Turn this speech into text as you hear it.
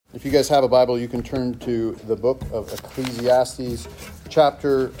If you guys have a Bible, you can turn to the book of Ecclesiastes,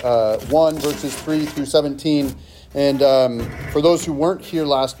 chapter 1, verses 3 through 17. And for those who weren't here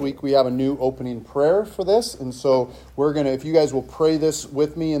last week, we have a new opening prayer for this. And so we're going to, if you guys will pray this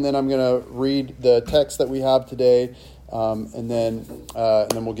with me, and then I'm going to read the text that we have today, and then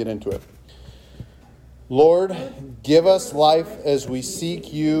we'll get into it. Lord, give us life as we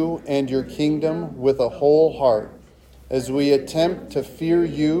seek you and your kingdom with a whole heart, as we attempt to fear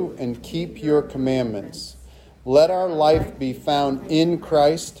you and keep your commandments. Let our life be found in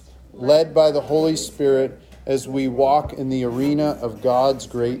Christ, led by the Holy Spirit, as we walk in the arena of God's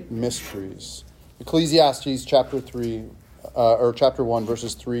great mysteries. Ecclesiastes chapter 1,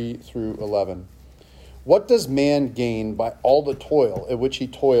 verses 3 through 11. What does man gain by all the toil at which he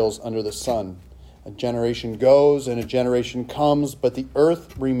toils under the sun? A generation goes and a generation comes, but the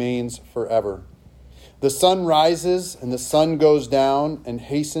earth remains forever. The sun rises and the sun goes down and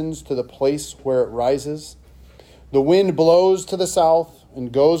hastens to the place where it rises. The wind blows to the south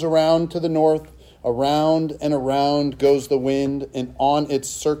and goes around to the north. Around and around goes the wind, and on its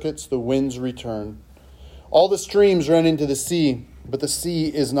circuits the winds return. All the streams run into the sea, but the sea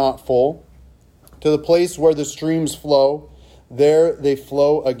is not full. To the place where the streams flow, there they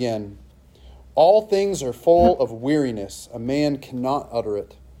flow again. All things are full of weariness. A man cannot utter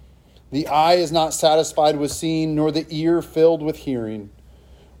it. The eye is not satisfied with seeing, nor the ear filled with hearing.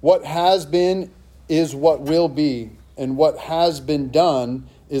 What has been is what will be, and what has been done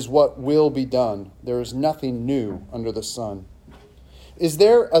is what will be done. There is nothing new under the sun. Is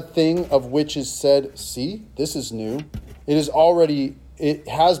there a thing of which is said, see, this is new? It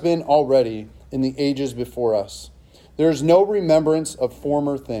has been already in the ages before us. There is no remembrance of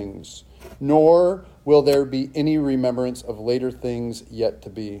former things, nor will there be any remembrance of later things yet to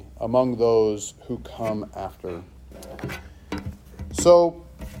be among those who come after. So,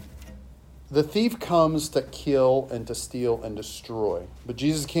 the thief comes to kill and to steal and destroy. But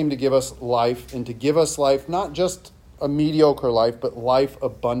Jesus came to give us life, and to give us life, not just a mediocre life, but life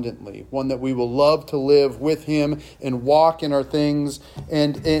abundantly. One that we will love to live with him and walk in our things.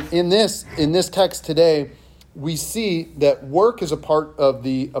 And in this text today, we see that work is a part of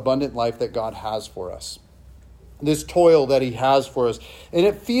the abundant life that God has for us. This toil that he has for us. And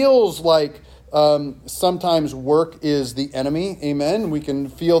it feels like sometimes work is the enemy. Amen. We can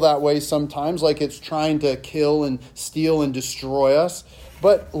feel that way sometimes, like it's trying to kill and steal and destroy us.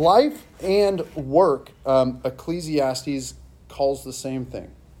 But life and work, Ecclesiastes calls the same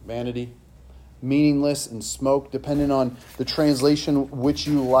thing. Vanity, meaningless, and smoke, depending on the translation which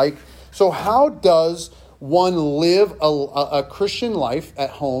you like. So how does one live a Christian life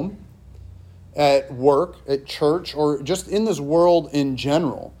at home, at work, at church, or just in this world in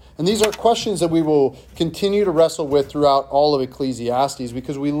general? And these are questions that we will continue to wrestle with throughout all of Ecclesiastes,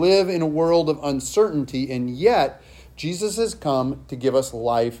 because we live in a world of uncertainty, and yet Jesus has come to give us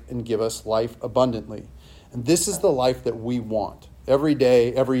life and give us life abundantly. And this is the life that we want. Every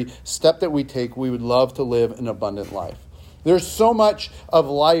day, every step that we take, we would love to live an abundant life. There's so much of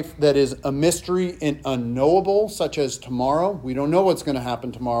life that is a mystery and unknowable, such as tomorrow. We don't know what's going to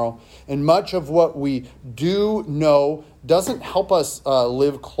happen tomorrow. And much of what we do know doesn't help us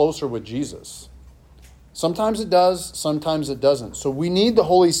live closer with Jesus. Sometimes it does, sometimes it doesn't. So we need the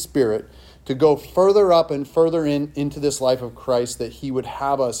Holy Spirit to go further up and further into this life of Christ that he would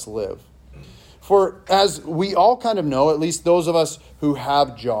have us live. For as we all kind of know, at least those of us who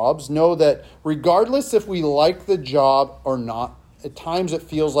have jobs, know that regardless if we like the job or not, at times it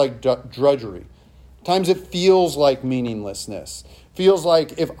feels like drudgery. At times it feels like meaninglessness. Feels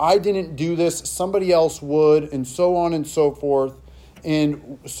like if I didn't do this, somebody else would, and so on and so forth.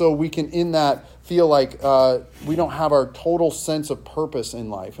 And so we can, in that, feel like we don't have our total sense of purpose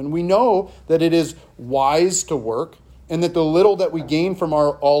in life. And we know that it is wise to work, and that the little that we gain from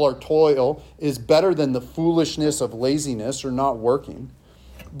all our toil is better than the foolishness of laziness or not working.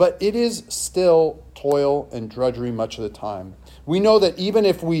 But it is still toil and drudgery much of the time. We know that even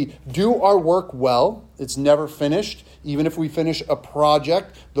if we do our work well, it's never finished. Even if we finish a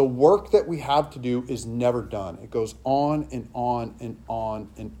project, the work that we have to do is never done. It goes on and on and on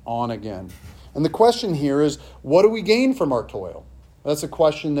and on again. And the question here is, what do we gain from our toil? That's a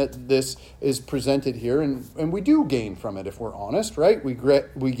question that this is presented here, and we do gain from it if we're honest, right? We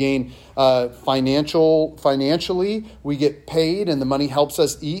gain financially, we get paid, and the money helps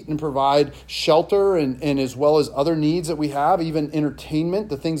us eat and provide shelter, and as well as other needs that we have, even entertainment,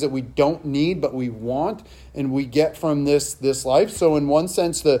 the things that we don't need but we want, and we get from this life. So in one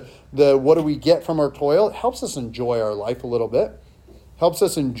sense, the what do we get from our toil? It helps us enjoy our life a little bit, helps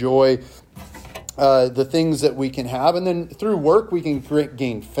us enjoy the things that we can have. And then through work, we can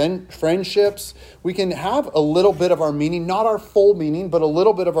gain friendships. We can have a little bit of our meaning, not our full meaning, but a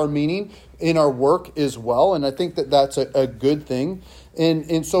little bit of our meaning in our work as well. And I think that that's a good thing.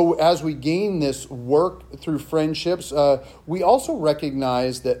 And so as we gain this work through friendships, we also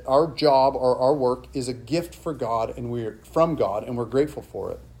recognize that our job or our work is a gift for God, and we're from God, and we're grateful for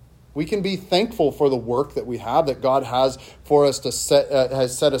it. We can be thankful for the work that we have, that God has for us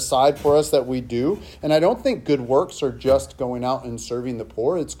has set aside for us that we do. And I don't think good works are just going out and serving the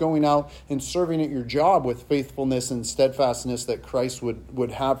poor. It's going out and serving at your job with faithfulness and steadfastness that Christ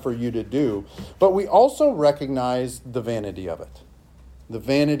would have for you to do. But we also recognize the vanity of it, the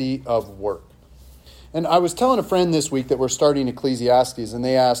vanity of work. And I was telling a friend this week that we're starting Ecclesiastes, and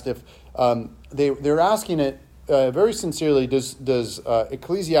they asked if they're asking it very sincerely, does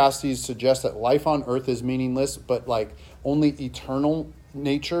Ecclesiastes suggest that life on earth is meaningless, but like only eternal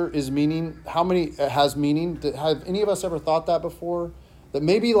nature is meaning? How many has meaning? Have any of us ever thought that before? That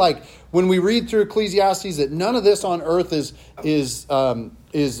maybe like when we read through Ecclesiastes, that none of this on earth is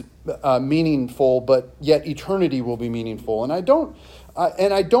meaningful, but yet eternity will be meaningful. And I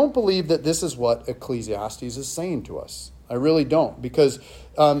don't believe that this is what Ecclesiastes is saying to us. I really don't, because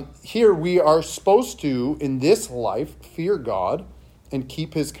here we are supposed to, in this life, fear God and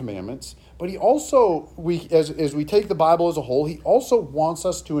keep his commandments. But he also, as we take the Bible as a whole, he also wants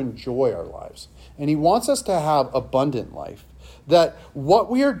us to enjoy our lives. And he wants us to have abundant life. That what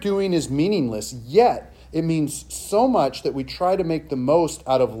we are doing is meaningless, yet it means so much that we try to make the most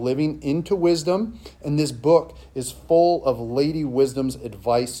out of living into wisdom. And this book is full of Lady Wisdom's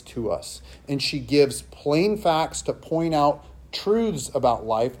advice to us. And she gives plain facts to point out truths about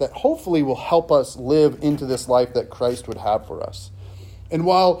life that hopefully will help us live into this life that Christ would have for us. And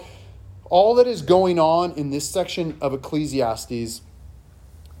while all that is going on in this section of Ecclesiastes,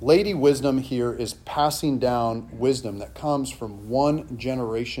 Lady Wisdom here is passing down wisdom that comes from one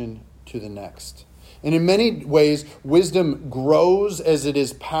generation to the next. And in many ways, wisdom grows as it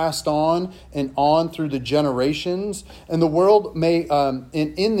is passed on and on through the generations. And the world may,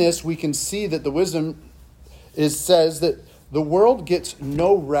 in this, we can see that the wisdom says that the world gets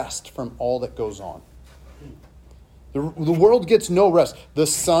no rest from all that goes on. The world gets no rest. The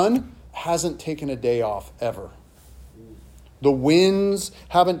sun hasn't taken a day off ever. The winds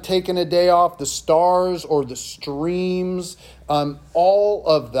haven't taken a day off. The stars or the streams, all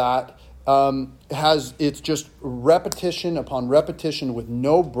of that it's just repetition upon repetition with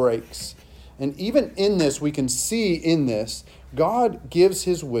no breaks. And even in this, we can see in this, God gives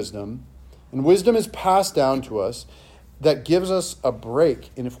his wisdom, and wisdom is passed down to us that gives us a break.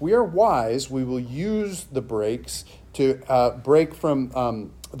 And if we are wise, we will use the breaks to break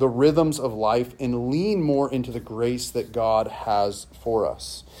from the rhythms of life and lean more into the grace that God has for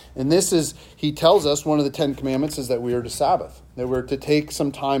us. And this is, he tells us, one of the 10 commandments is that we are to Sabbath, that we're to take some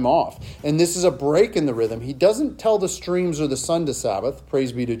time off. And this is a break in the rhythm. He doesn't tell the streams or the sun to Sabbath,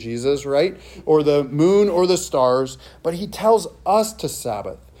 praise be to Jesus, right? Or the moon or the stars, but he tells us to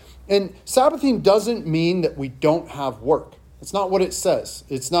Sabbath. And Sabbathing doesn't mean that we don't have work. It's not what it says.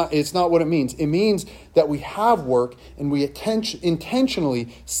 It's not what it means. It means that we have work and we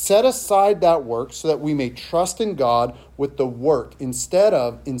intentionally set aside that work so that we may trust in God with the work instead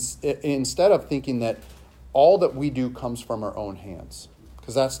of thinking that all that we do comes from our own hands,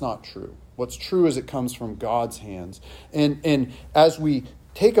 because that's not true. What's true is it comes from God's hands. And as we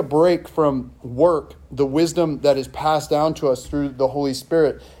take a break from work, the wisdom that is passed down to us through the Holy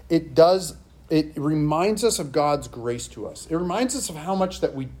Spirit, it reminds us of God's grace to us. It reminds us of how much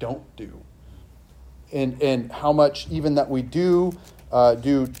that we don't do. And how much even that we do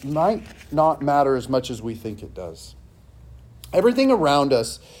might not matter as much as we think it does. Everything around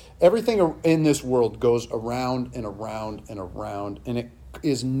us, everything in this world goes around and around and around, and it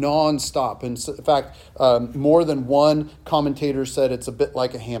is nonstop. And in fact, more than one commentator said it's a bit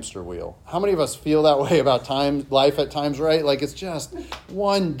like a hamster wheel. How many of us feel that way about life at times, right? Like it's just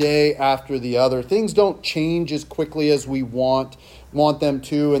one day after the other. Things don't change as quickly as we want them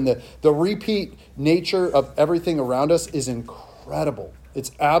to. And the repeat nature of everything around us is incredible.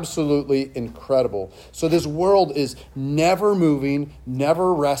 It's absolutely incredible. So this world is never moving,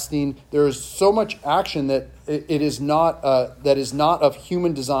 never resting. There is so much action that it is not of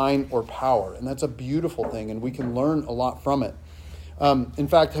human design or power, and that's a beautiful thing, and we can learn a lot from it. In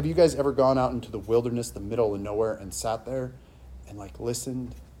fact, have you guys ever gone out into the wilderness, the middle of nowhere, and sat there and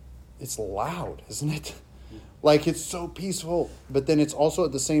listened? It's loud, isn't it? Like it's so peaceful, but then it's also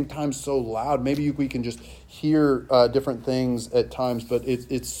at the same time so loud. Maybe we can just hear different things at times, but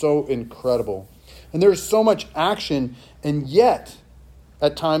it's so incredible. And there's so much action, and yet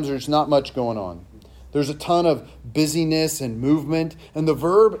at times there's not much going on. There's a ton of busyness and movement. And the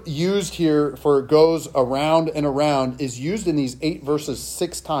verb used here for goes around and around is used in these 8 verses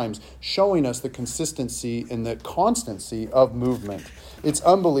 6 times, showing us the consistency and the constancy of movement. It's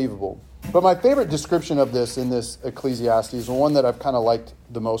unbelievable. But my favorite description of this in this Ecclesiastes, the one that I've kind of liked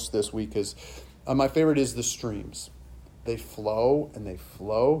the most this week, is my favorite is the streams. They flow and they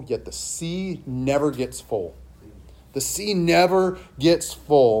flow, yet the sea never gets full. The sea never gets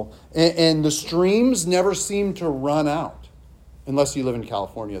full, and the streams never seem to run out. Unless you live in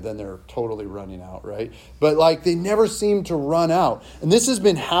California, then they're totally running out, right? But like they never seem to run out. And this has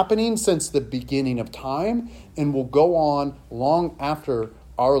been happening since the beginning of time and will go on long after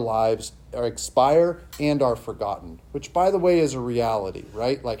our lives expire and are forgotten, which, by the way, is a reality,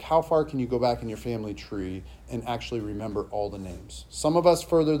 right? Like, how far can you go back in your family tree and actually remember all the names? Some of us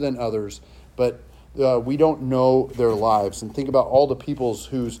further than others, but we don't know their lives. And think about all the peoples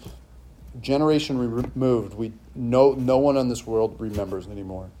whose generation removed, no one in this world remembers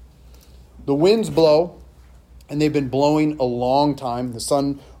anymore. The winds blow, and they've been blowing a long time. The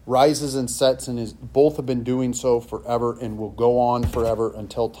sun rises and sets, and both have been doing so forever and will go on forever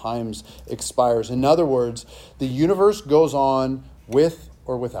until times expires. In other words, the universe goes on with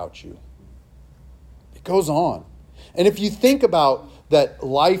or without you. It goes on. And if you think about that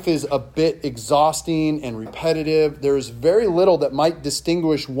life is a bit exhausting and repetitive, there's very little that might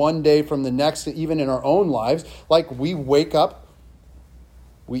distinguish one day from the next, even in our own lives. Like, we wake up,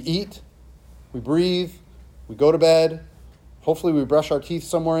 we eat, we breathe, we go to bed. Hopefully we brush our teeth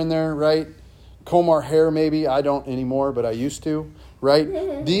somewhere in there, right? Comb our hair maybe. I don't anymore, but I used to,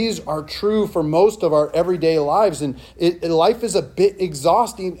 right? These are true for most of our everyday lives. And life is a bit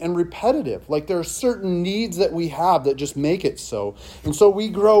exhausting and repetitive. Like, there are certain needs that we have that just make it so. And so we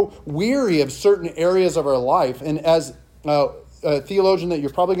grow weary of certain areas of our life. And as a theologian that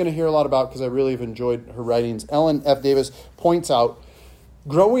you're probably going to hear a lot about, because I really have enjoyed her writings, Ellen F. Davis points out,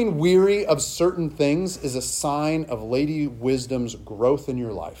 growing weary of certain things is a sign of Lady Wisdom's growth in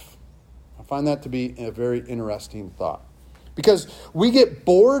your life. I find that to be a very interesting thought. Because we get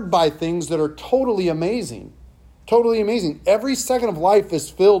bored by things that are totally amazing. Totally amazing. Every second of life is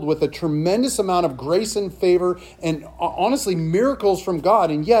filled with a tremendous amount of grace and favor and honestly miracles from God.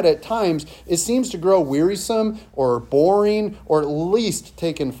 And yet at times it seems to grow wearisome or boring or at least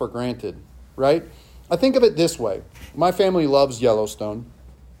taken for granted, right? I think of it this way. My family loves Yellowstone,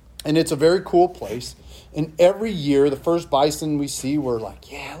 and it's a very cool place. And every year, the first bison we see, we're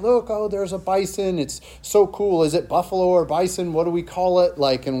like, yeah, look, oh, there's a bison. It's so cool. Is it buffalo or bison? What do we call it?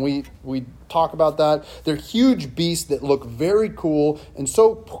 Like, and we talk about that. They're huge beasts that look very cool, and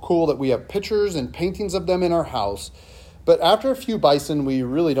so cool that we have pictures and paintings of them in our house. But after a few bison, we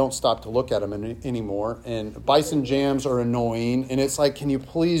really don't stop to look at them anymore. And bison jams are annoying. And it's like, can you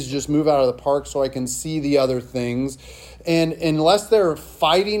please just move out of the park so I can see the other things? And unless they're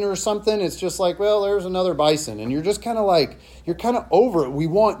fighting or something, it's just like, well, there's another bison. And you're just kind of like, you're kind of over it. We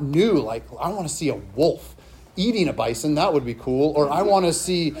want new, like, I want to see a wolf eating a bison. That would be cool. Or I want to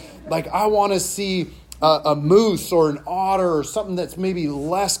see a moose or an otter or something that's maybe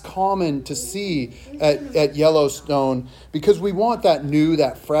less common to see at Yellowstone, because we want that new,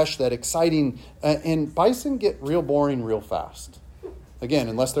 that fresh, that exciting. And bison get real boring real fast. Again,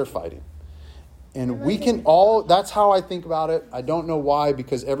 unless they're fighting. And we can all, that's how I think about it. I don't know why,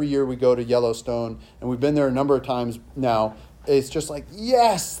 because every year we go to Yellowstone, and we've been there a number of times now. It's just like,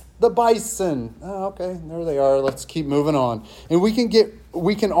 yes, the bison. Oh, okay, there they are. Let's keep moving on. And we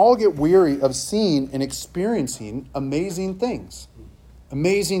can all get weary of seeing and experiencing amazing things.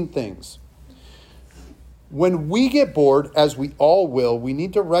 Amazing things. When we get bored, as we all will, we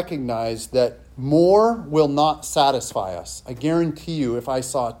need to recognize that more will not satisfy us. I guarantee you, if I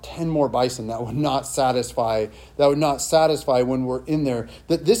saw 10 more bison, that would not satisfy when we're in there.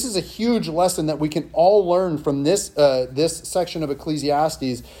 That this is a huge lesson that we can all learn from this section of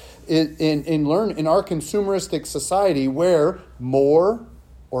Ecclesiastes and learn in our consumeristic society, where more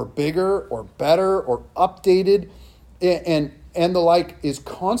or bigger or better or updated and the like is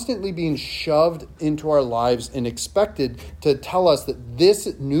constantly being shoved into our lives and expected to tell us that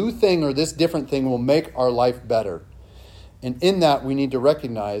this new thing or this different thing will make our life better. And in that, we need to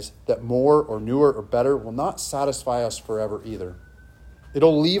recognize that more or newer or better will not satisfy us forever either.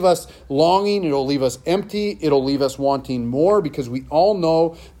 It'll leave us longing, it'll leave us empty, it'll leave us wanting more, because we all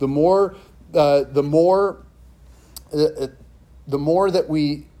know the more that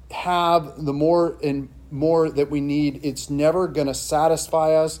we have, the more that we need, it's never going to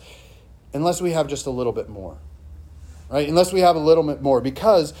satisfy us unless we have just a little bit more, right? Unless we have a little bit more,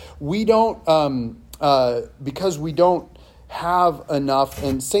 because we don't have enough.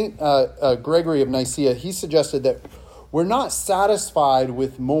 And St. Gregory of Nicaea, he suggested that we're not satisfied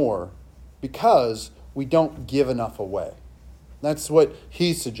with more because we don't give enough away. That's what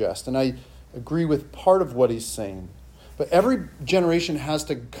he suggests. And I agree with part of what he's saying. But every generation has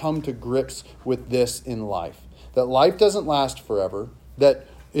to come to grips with this in life. That life doesn't last forever. That,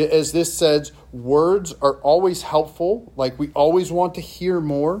 as this says, words are always helpful. Like we always want to hear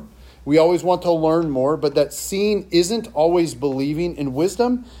more. We always want to learn more. But that seeing isn't always believing. And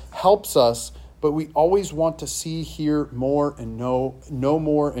wisdom helps us. But we always want to see, hear more, and know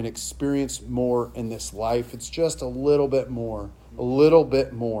more and experience more in this life. It's just a little bit more,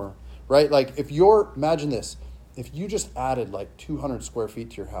 right? Like imagine this, if you just added like 200 square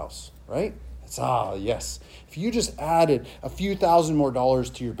feet to your house, right? Yes. If you just added a few $1,000 more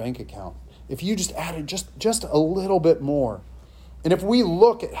to your bank account, if you just added just a little bit more, and if we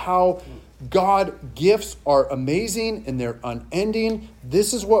look at how God gifts are amazing and they're unending,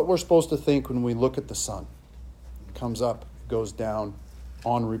 this is what we're supposed to think when we look at the sun. It comes up, goes down,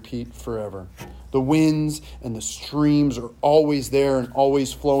 on repeat forever. The winds and the streams are always there and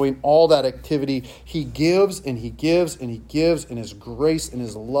always flowing. All that activity, he gives and he gives and he gives, and his grace and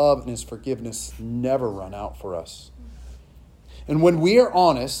his love and his forgiveness never run out for us. And when we are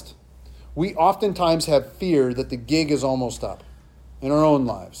honest, we oftentimes have fear that the gig is almost up in our own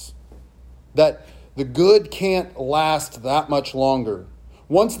lives. That the good can't last that much longer.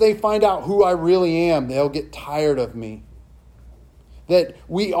 Once they find out who I really am, they'll get tired of me. That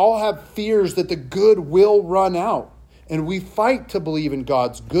we all have fears that the good will run out. And we fight to believe in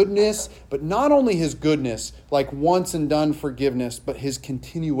God's goodness, but not only his goodness, like once and done forgiveness, but his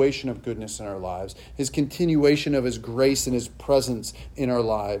continuation of goodness in our lives, his continuation of his grace and his presence in our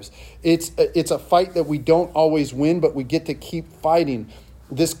lives. It's a fight that we don't always win, but we get to keep fighting.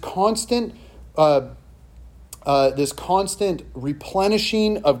 This constant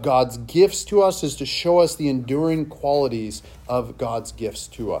replenishing of God's gifts to us is to show us the enduring qualities of God's gifts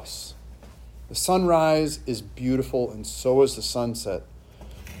to us. The sunrise is beautiful, and so is the sunset.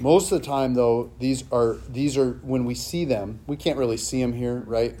 Most of the time, though, these are when we see them. We can't really see them here,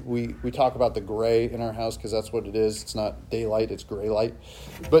 right? We talk about the gray in our house because that's what it is. It's not daylight; it's gray light.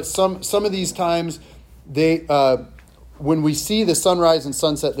 But some of these times, when we see the sunrise and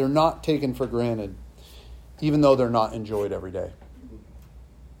sunset, they're not taken for granted, even though they're not enjoyed every day.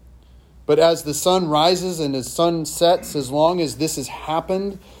 But as the sun rises and the sun sets, as long as this has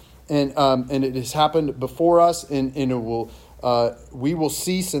happened, and it has happened before us, and it will, we will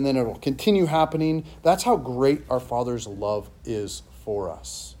cease, and then it will continue happening. That's how great our Father's love is for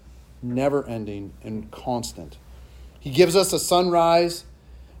us, never ending and constant. He gives us a sunrise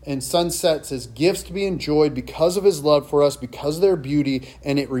and sunsets as gifts to be enjoyed because of his love for us, because of their beauty,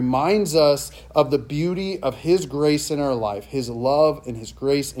 and it reminds us of the beauty of his grace in our life. His love and his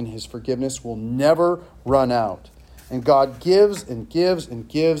grace and his forgiveness will never run out. And God gives and gives and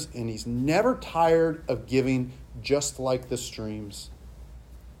gives, and he's never tired of giving, just like the streams.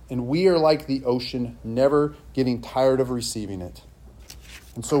 And we are like the ocean, never getting tired of receiving it.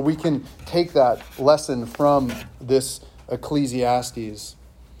 And so we can take that lesson from this Ecclesiastes.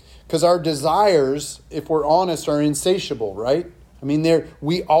 Because our desires, if we're honest, are insatiable, right? I mean,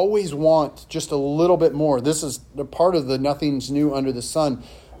 we always want just a little bit more. This is a part of the nothing's new under the sun.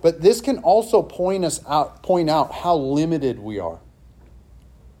 But this can also point out how limited we are.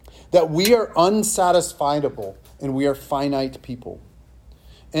 That we are unsatisfiable and we are finite people.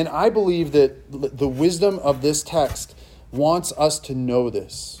 And I believe that the wisdom of this text wants us to know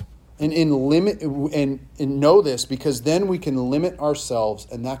this. And know this, because then we can limit ourselves,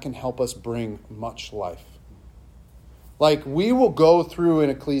 and that can help us bring much life. Like, we will go through in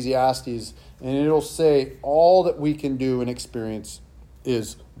Ecclesiastes, and it'll say all that we can do and experience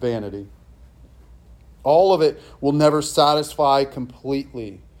is vanity. All of it will never satisfy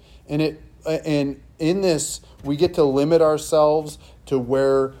completely. And in this, we get to limit ourselves to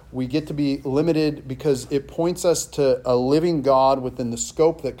where we get to be limited, because it points us to a living God within the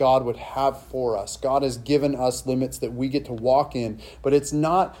scope that God would have for us. God has given us limits that we get to walk in, but it's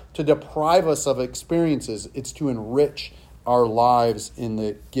not to deprive us of experiences. It's to enrich our lives in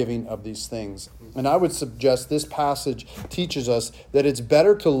the giving of these things. And I would suggest this passage teaches us that it's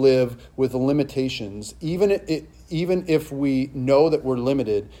better to live with limitations, even if we know that we're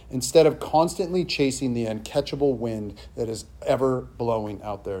limited, instead of constantly chasing the uncatchable wind that is ever blowing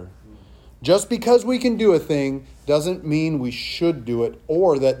out there. Just because we can do a thing doesn't mean we should do it,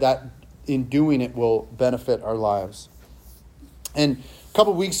 or that in doing it will benefit our lives. And a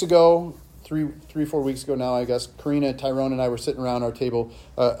couple weeks ago, 4 weeks ago now, I guess, Karina, Tyrone, and I were sitting around our table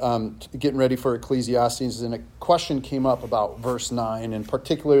getting ready for Ecclesiastes, and a question came up about verse 9, and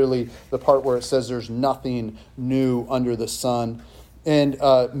particularly the part where it says there's nothing new under the sun. And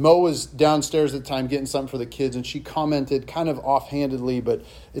Mo was downstairs at the time getting something for the kids, and she commented kind of offhandedly, but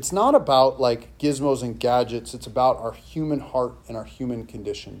it's not about like gizmos and gadgets. It's about our human heart and our human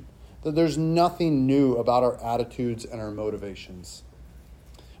condition. That there's nothing new about our attitudes and our motivations.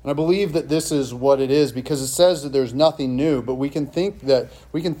 And I believe that this is what it is, because it says that there's nothing new, but we can think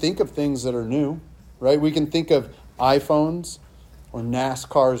of things that are new, right? We can think of iPhones or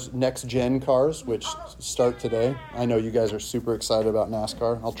NASCAR's next-gen cars, which start today. I know you guys are super excited about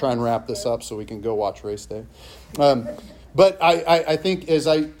NASCAR. I'll try and wrap this up so we can go watch race day. But I think as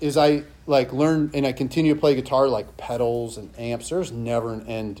I like learn and I continue to play guitar, like pedals and amps, there's never an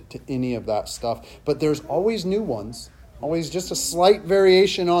end to any of that stuff. But there's always new ones, always just a slight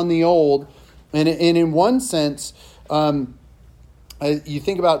variation on the old. And in one sense, you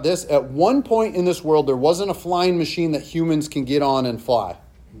think about this, at one point in this world, there wasn't a flying machine that humans can get on and fly,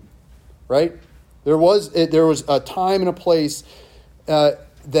 right? There was a time and a place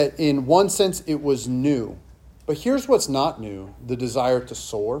that in one sense it was new. But here's what's not new: the desire to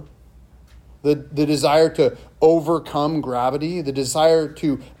soar, the desire to overcome gravity, the desire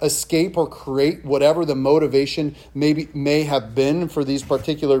to escape or create whatever the motivation may have been for these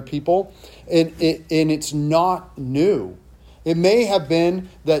particular people. And it's not new. It may have been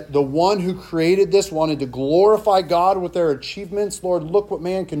that the one who created this wanted to glorify God with their achievements. Lord, look what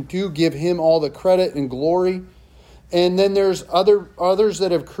man can do. Give him all the credit and glory. And then there's others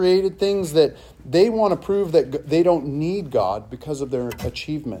that have created things that they want to prove that they don't need God because of their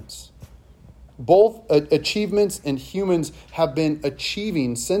achievements. Both achievements and humans have been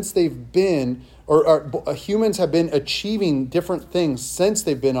achieving since they've been, or humans have been achieving different things since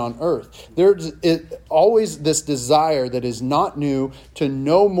they've been on earth. There's always this desire that is not new to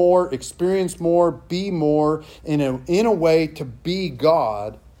know more, experience more, be more, in a way to be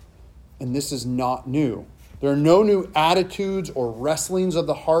God. And this is not new. There are no new attitudes or wrestlings of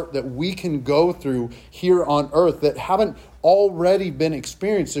the heart that we can go through here on earth that haven't already been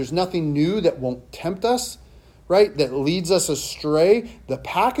experienced. There's nothing new that won't tempt us, right? That leads us astray. The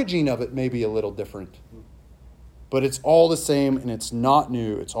packaging of it may be a little different, but it's all the same and it's not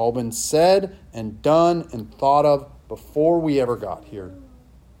new. It's all been said and done and thought of before we ever got here.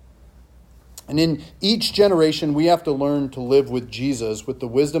 And in each generation, we have to learn to live with Jesus, with the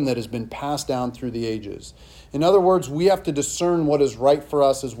wisdom that has been passed down through the ages. In other words, we have to discern what is right for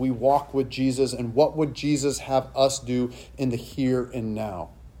us as we walk with Jesus, and what would Jesus have us do in the here and now.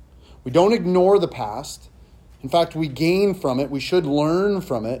 We don't ignore the past. In fact, we gain from it. We should learn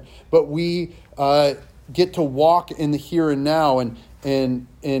from it, but we get to walk in the here and now. And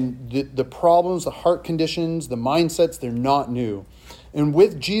the problems, the heart conditions, the mindsets, they're not new. And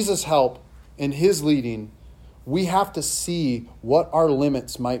with Jesus' help, in his leading, we have to see what our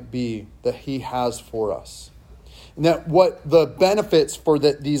limits might be that he has for us. And that what the benefits for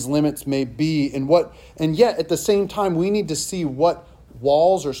these limits may be, and yet at the same time, we need to see what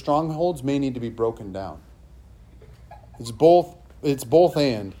walls or strongholds may need to be broken down. It's both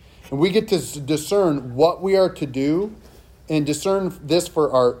and. And we get to discern what we are to do and discern this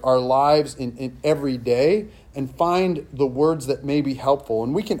for our lives in every day, and find the words that may be helpful.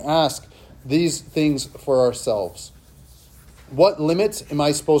 And we can ask these things for ourselves. What limits am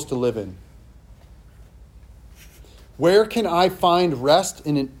I supposed to live in? Where can I find rest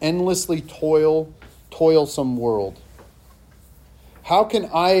in an endlessly toilsome world? How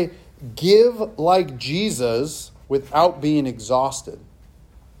can I give like Jesus without being exhausted?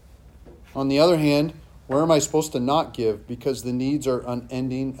 On the other hand, where am I supposed to not give because the needs are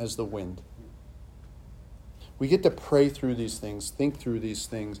unending as the wind? We get to pray through these things, think through these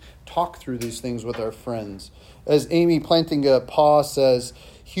things, talk through these things with our friends. As Amy Plantinga-Paw says,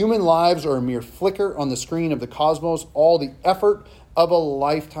 human lives are a mere flicker on the screen of the cosmos. All the effort of a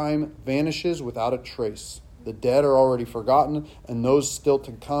lifetime vanishes without a trace. The dead are already forgotten, and those still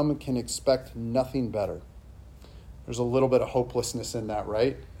to come can expect nothing better. There's a little bit of hopelessness in that,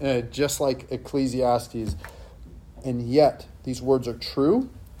 right? Just like Ecclesiastes. And yet, these words are true.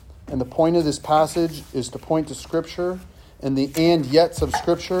 And the point of this passage is to point to Scripture and the and yets of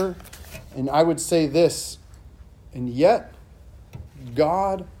Scripture. And I would say this, and yet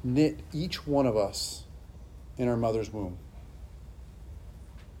God knit each one of us in our mother's womb.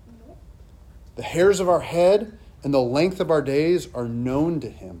 The hairs of our head and the length of our days are known to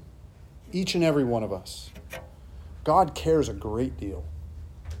him, each and every one of us. God cares a great deal.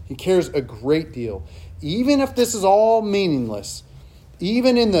 He cares a great deal. Even if this is all meaningless,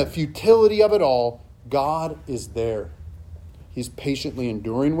 even in the futility of it all, God is there. He's patiently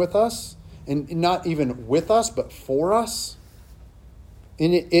enduring with us, and not even with us, but for us.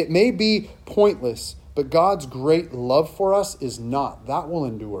 And it may be pointless, but God's great love for us is not. That will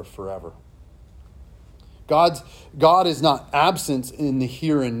endure forever. God is not absent in the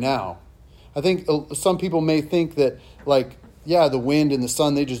here and now. I think some people may think that, the wind and the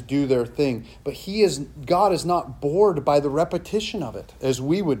sun, they just do their thing. But God is not bored by the repetition of it, as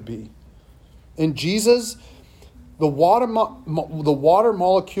we would be. In Jesus, the water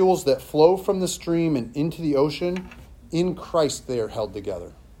molecules that flow from the stream and into the ocean, in Christ they are held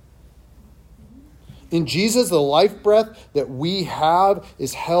together. In Jesus, the life breath that we have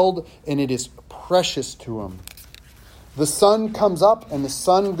is held, and it is precious to him. The sun comes up and the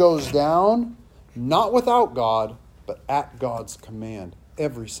sun goes down, not without God, but at God's command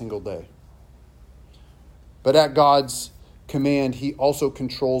every single day. But at God's command, he also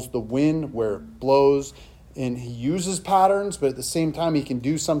controls the wind where it blows, and he uses patterns, but at the same time, he can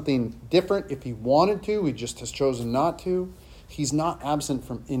do something different if he wanted to. He just has chosen not to. He's not absent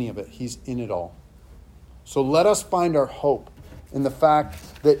from any of it. He's in it all. So let us find our hope in the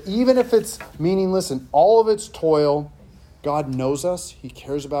fact that even if it's meaningless and all of its toil, God knows us. He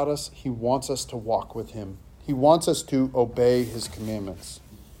cares about us. He wants us to walk with him. He wants us to obey his commandments.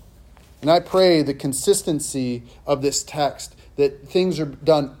 And I pray the consistency of this text, that things are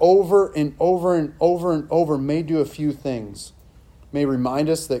done over and over and over and over, may do a few things. May remind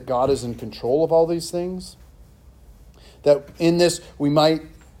us that God is in control of all these things. That in this we might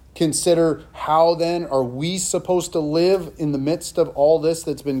consider, how then are we supposed to live in the midst of all this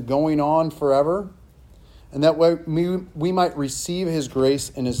that's been going on forever? And that way we might receive his grace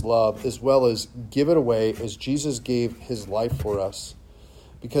and his love, as well as give it away as Jesus gave his life for us.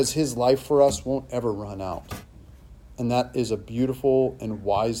 Because his life for us won't ever run out. And that is a beautiful and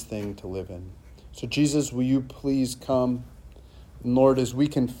wise thing to live in. So Jesus, will you please come? And Lord, as we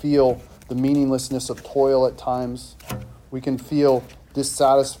can feel the meaninglessness of toil at times, we can feel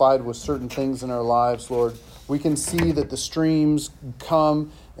dissatisfied with certain things in our lives, Lord. We can see that the streams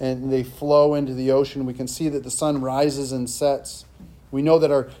come and they flow into the ocean. We can see that the sun rises and sets. We know that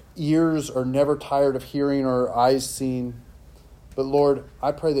our ears are never tired of hearing or our eyes seeing. But Lord,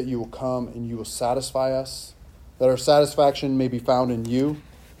 I pray that you will come and you will satisfy us, that our satisfaction may be found in you,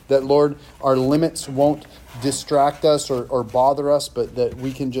 that, Lord, our limits won't distract us or bother us, but that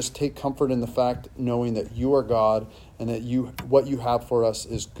we can just take comfort in the fact knowing that you are God and that what you have for us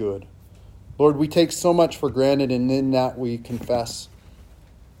is good. Lord, we take so much for granted, and in that we confess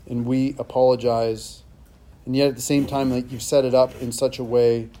and we apologize. And yet at the same time, like, you've set it up in such a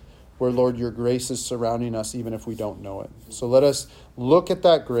way where, Lord, your grace is surrounding us even if we don't know it. So let us look at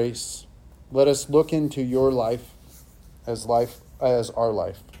that grace. Let us look into your life as our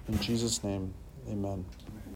life. In Jesus' name, amen.